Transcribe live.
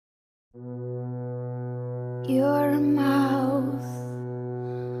Your mouth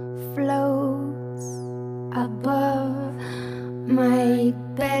floats above my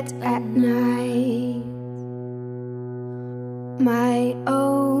bed at night, my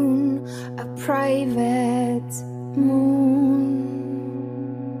own, a private moon.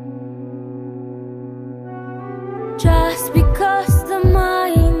 Just because the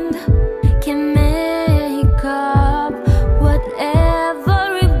mind can make up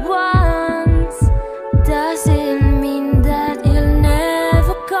whatever it wants doesn't mean that it'll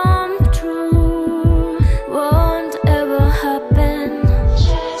never come true, won't ever happen.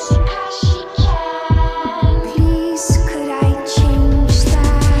 Just because she can. Please, could I change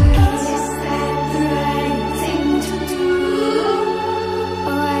that? Is that the right thing to do?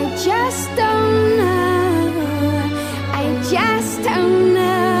 Oh, I just don't know. I just don't know.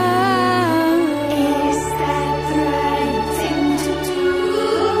 Is that the right thing to do?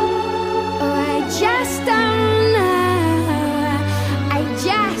 Oh, I just don't know. I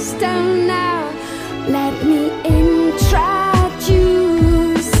just don't know. Let me introduce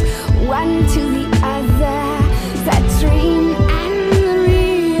one to the other, that dream and the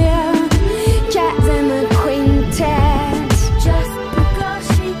real, just an acquaintance. Just because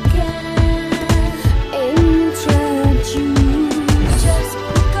she can introduce, just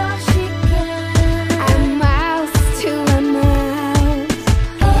because she can, a mouth to a mouth.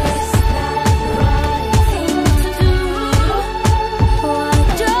 Is that the right thing to do? Oh, I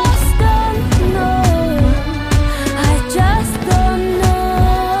just don't know. I just don't know.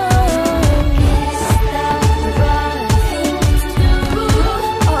 Is that the right thing to do?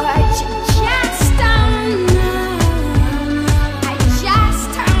 Oh, I just don't know. I just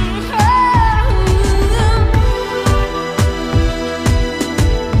don't know.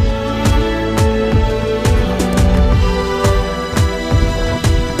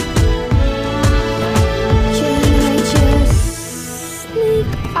 Can I just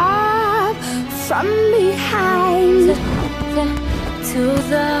sneak up from behind to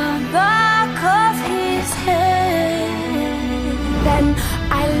the back of his head? Then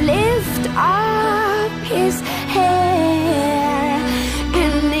I lift up his hair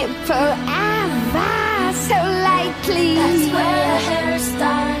and nipple ever so lightly. That's where the hair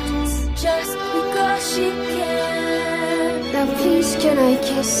starts, just because she can. Now please, can I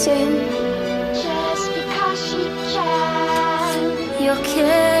kiss him? Just because she can. Yo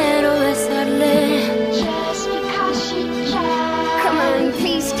quiero besarle. Just because she can. Come on,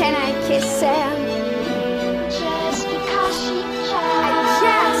 please, can I kiss him?